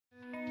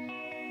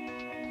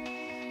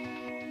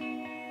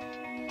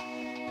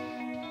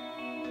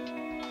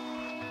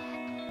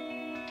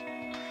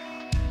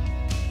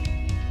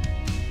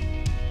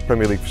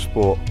Premier League for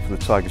Sport for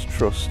the Tigers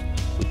Trust,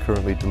 we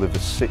currently deliver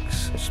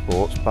 6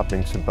 sports: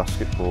 badminton,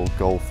 basketball,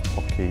 golf,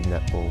 hockey,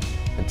 netball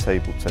and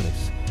table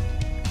tennis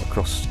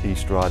across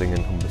East Riding and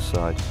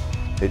Humberside.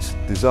 It's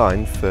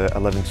designed for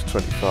 11 to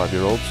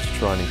 25-year-olds to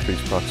try and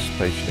increase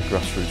participation at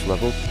grassroots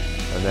level,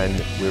 and then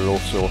we're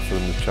also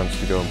offering the chance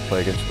to go and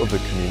play against other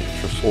community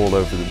trusts all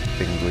over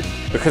England.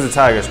 Because of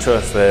Tigers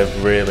Trust,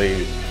 they've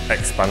really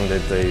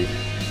expanded the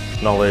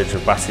knowledge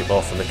of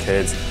basketball for the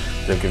kids.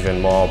 They've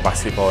given more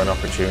basketballing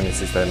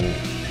opportunities than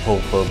Hull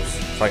clubs.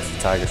 Thanks to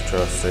Tigers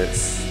Trust,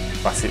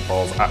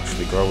 basketball's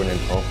actually growing in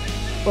Hull.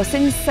 Well,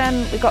 since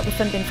we got the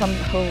funding from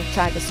Hull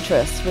Tigers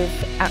Trust,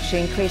 we've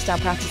actually increased our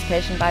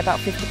participation by about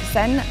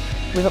 50%.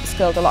 We've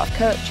upskilled a lot of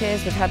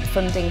coaches, we've had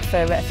funding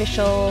for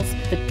officials.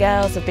 The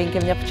girls have been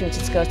given the opportunity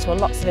to go to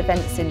lots of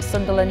events in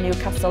Sunderland,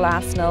 Newcastle,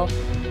 Arsenal.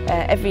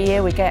 Every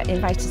year we get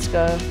invited to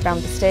go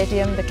around the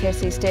stadium, the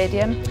KC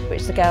Stadium,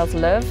 which the girls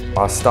love.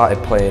 I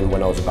started playing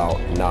when I was about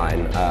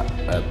 9 at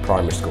a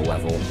primary school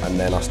level, and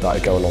then I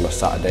started going on a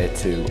Saturday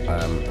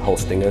to Hull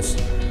Stingers,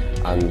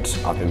 and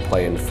I've been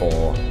playing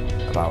for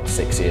about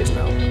 6 years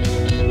now.